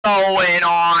going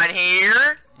on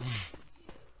here?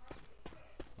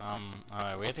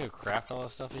 Alright, we have to go craft all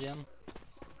this stuff again?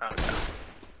 Oh no.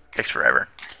 Takes forever.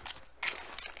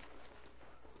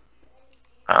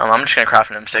 I'm just gonna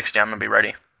craft an M60, I'm gonna be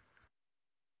ready.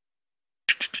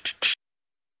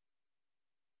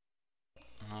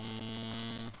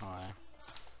 Alright.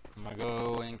 I'm gonna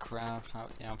go and craft,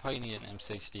 yeah, I'll probably need an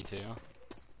M60 too.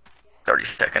 30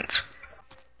 seconds.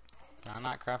 Can I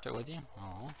not craft it with you?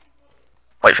 Oh.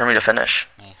 Wait for me to finish.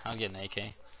 Hey, I'll get an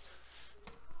AK.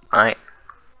 Alright.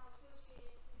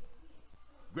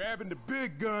 Grabbing the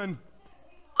big gun.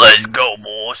 Let's go,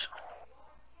 boys.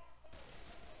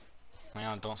 Hang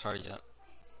on, don't start it yet.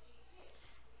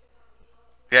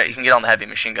 Yeah, you can get on the heavy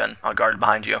machine gun. I'll guard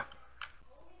behind you.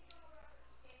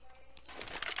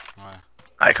 Alright.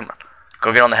 Alright, come on.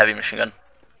 Go get on the heavy machine gun.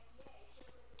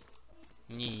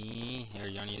 Here,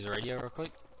 you wanna use the radio real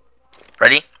quick?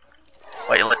 Ready?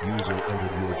 Wait, User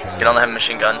entered your channel. get on the heavy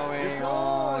machine gun. Going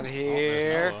on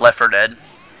here. Left 4 Dead.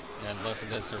 Yeah, Left 4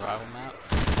 Dead survival map.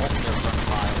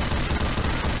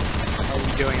 Are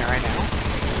we doing it right now?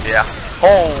 Yeah.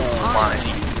 Oh my.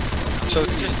 So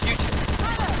just you two.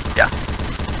 Yeah.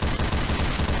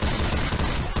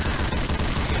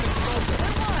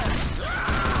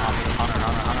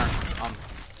 Hunter.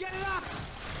 Get it up!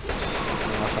 I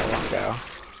don't know if I want to go.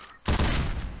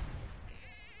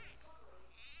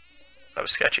 That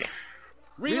was sketchy.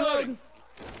 Reloading.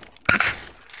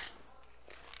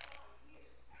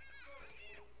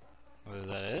 Is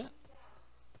that it?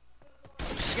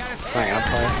 Hang on,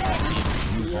 play.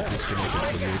 User disconnected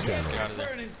from your channel. Get out of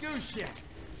there.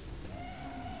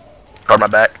 Guard my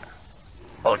back.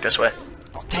 I'll look this way.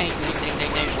 Oh, tank,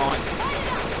 one.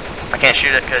 I can't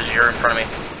shoot it because you're in front of me.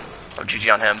 Oh, GG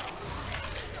on him.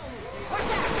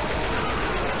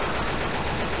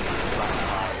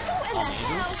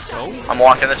 I'm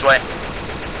walking this way.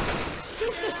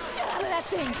 Shoot the shit out of that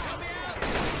thing!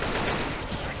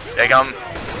 There you come.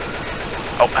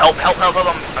 Oh, help. I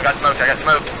got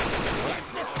smoked.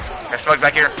 I got smoked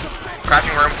back here.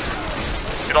 Crashing room.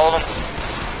 Get all of them.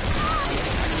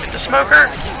 Get the smoker.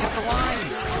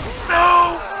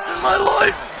 No! This is my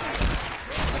life.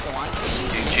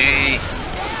 GG.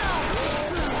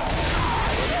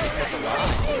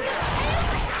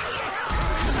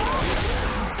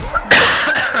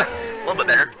 A little bit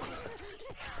there.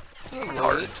 It's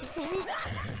hard.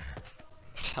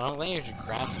 I don't think you should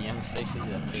craft the M60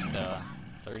 that takes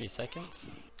 30 seconds.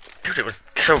 Dude, it was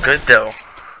so good though.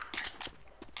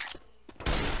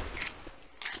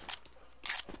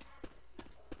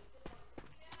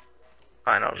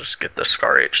 Fine, I'll just get the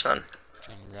Scar H then.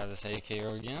 Trying to grab this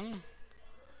AKO again.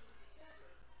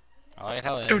 I like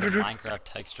how it has the Minecraft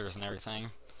textures and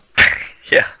everything.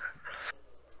 Yeah.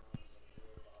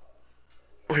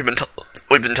 We've been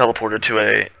teleported to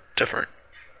a different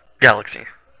galaxy.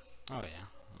 Oh yeah,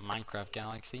 Minecraft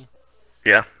Galaxy.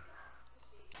 Yeah.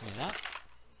 Look at that.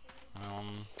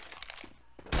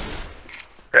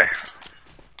 Okay.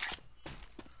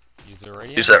 Use the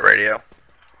radio. Use that radio.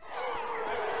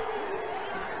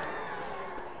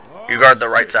 You guard the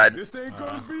right side. This ain't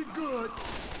gonna be good.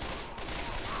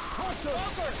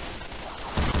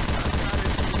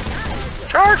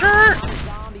 Charger!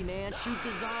 Zombie man, shoot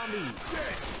the zombies.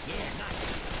 Yeah, nice.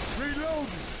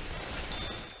 Reloading.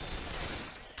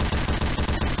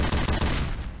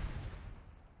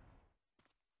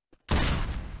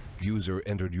 User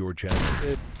entered your channel.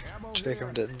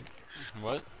 Jacob didn't.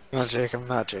 What? Not Jacob.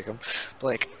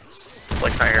 Blake.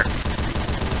 Blake's not here.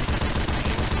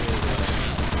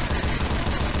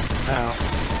 Oh.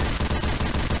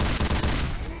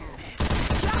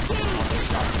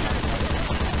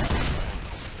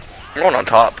 I'm going on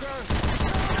top.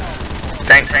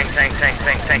 Tank.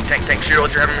 Shoot it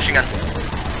with your heavy machine gun.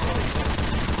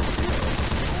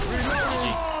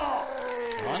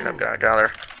 Get out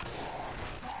there.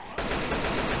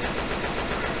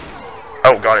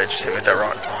 Oh god, it just hit me with that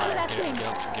rock.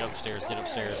 Get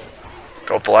upstairs.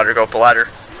 Go up the ladder.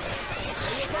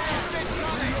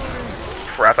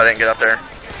 Crap, I didn't get up there.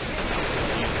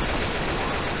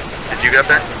 Did you get up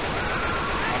there?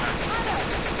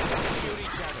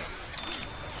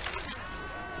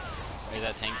 Is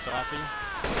that tank still after you?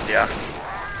 Yeah.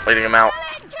 Leading him out.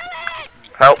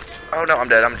 Help! Oh no, I'm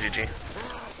dead. I'm GG. Hey,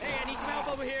 I need some help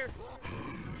over here.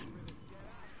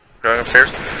 Going upstairs.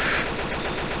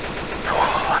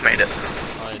 Oh, I made it.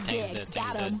 Oh, the tank's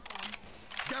dead.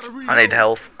 I need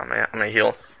health. I'm gonna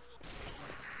heal.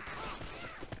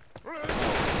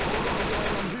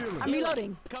 I'm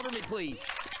reloading. Cover me, please.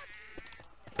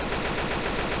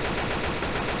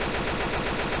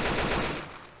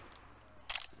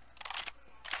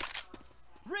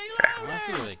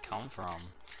 see where they come from.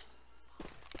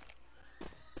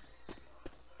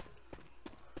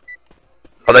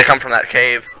 Oh, they come from that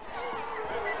cave.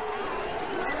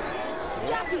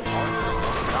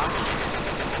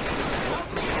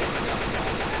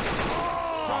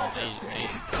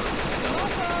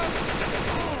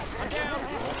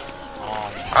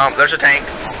 There's a tank.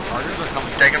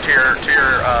 Take him to your,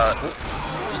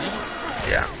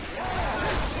 yeah.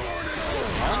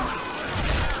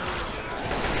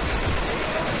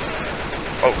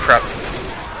 Oh crap.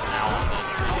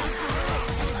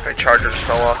 My charger just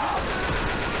fell off.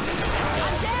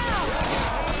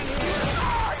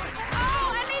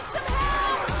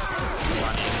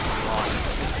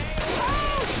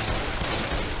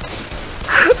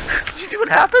 Did you see what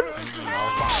happened?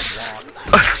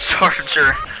 A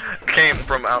charger came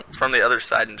from the other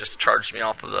side and just charged me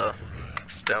off of the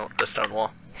stone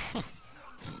wall.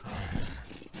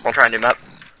 I'll try a new map.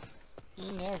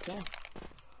 Yeah, okay.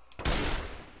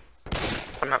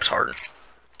 What map's harder?